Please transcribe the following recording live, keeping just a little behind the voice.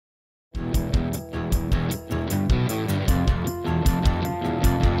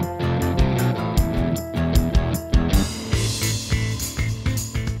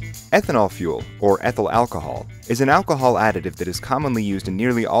Ethanol fuel, or ethyl alcohol, is an alcohol additive that is commonly used in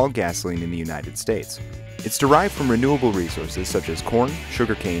nearly all gasoline in the United States. It's derived from renewable resources such as corn,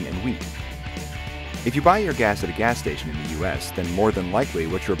 sugarcane, and wheat. If you buy your gas at a gas station in the US, then more than likely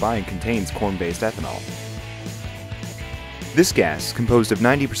what you're buying contains corn-based ethanol. This gas, composed of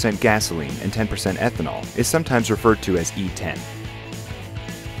 90% gasoline and 10% ethanol, is sometimes referred to as E10.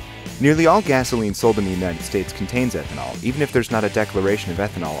 Nearly all gasoline sold in the United States contains ethanol, even if there's not a declaration of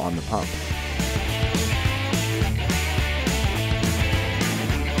ethanol on the pump.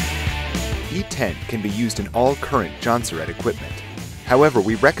 E10 can be used in all current Jonsered equipment. However,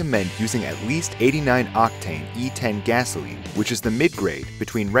 we recommend using at least 89 octane E10 gasoline, which is the mid-grade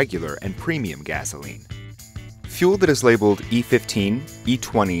between regular and premium gasoline. Fuel that is labeled E15,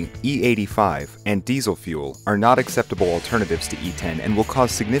 E20, E85, and diesel fuel are not acceptable alternatives to E10 and will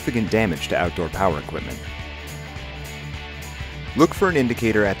cause significant damage to outdoor power equipment. Look for an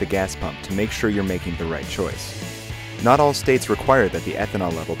indicator at the gas pump to make sure you're making the right choice. Not all states require that the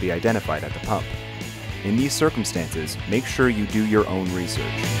ethanol level be identified at the pump. In these circumstances, make sure you do your own research.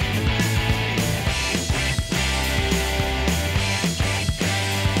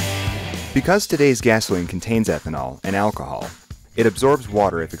 Because today's gasoline contains ethanol and alcohol, it absorbs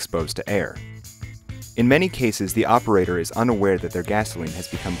water if exposed to air. In many cases, the operator is unaware that their gasoline has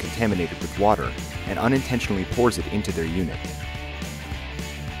become contaminated with water and unintentionally pours it into their unit.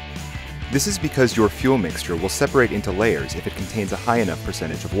 This is because your fuel mixture will separate into layers if it contains a high enough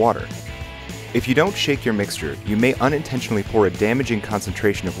percentage of water. If you don't shake your mixture, you may unintentionally pour a damaging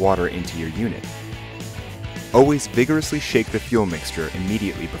concentration of water into your unit. Always vigorously shake the fuel mixture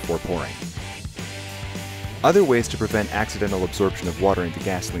immediately before pouring. Other ways to prevent accidental absorption of water into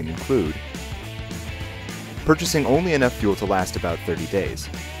gasoline include purchasing only enough fuel to last about 30 days.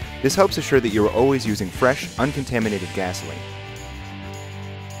 This helps assure that you are always using fresh, uncontaminated gasoline.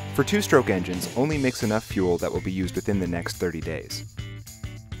 For two-stroke engines, only mix enough fuel that will be used within the next 30 days.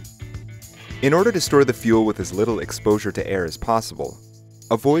 In order to store the fuel with as little exposure to air as possible,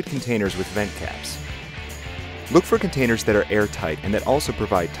 avoid containers with vent caps. Look for containers that are airtight and that also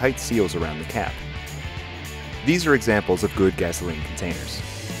provide tight seals around the cap. These are examples of good gasoline containers.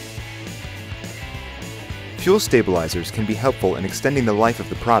 Fuel stabilizers can be helpful in extending the life of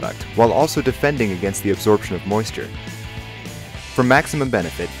the product while also defending against the absorption of moisture. For maximum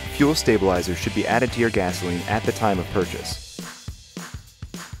benefit, fuel stabilizers should be added to your gasoline at the time of purchase.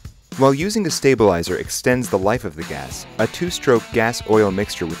 While using a stabilizer extends the life of the gas, a two-stroke gas-oil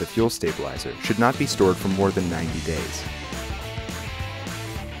mixture with a fuel stabilizer should not be stored for more than 90 days.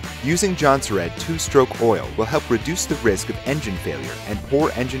 Using Jonsered two-stroke oil will help reduce the risk of engine failure and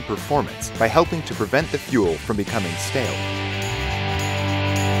poor engine performance by helping to prevent the fuel from becoming stale.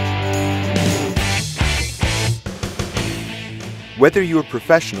 Whether you are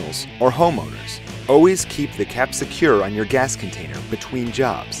professionals or homeowners, always keep the cap secure on your gas container between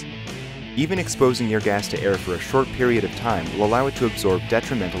jobs. Even exposing your gas to air for a short period of time will allow it to absorb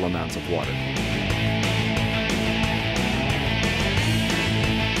detrimental amounts of water.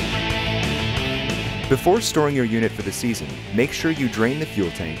 Before storing your unit for the season, make sure you drain the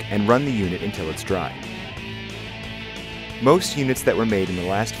fuel tank and run the unit until it's dry. Most units that were made in the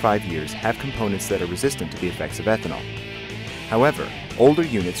last 5 years have components that are resistant to the effects of ethanol. However, older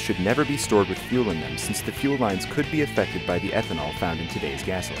units should never be stored with fuel in them since the fuel lines could be affected by the ethanol found in today's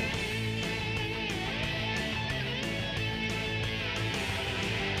gasoline.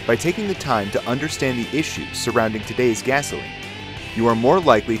 By taking the time to understand the issues surrounding today's gasoline, you are more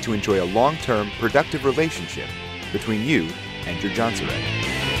likely to enjoy a long-term, productive relationship between you and your Jonsered.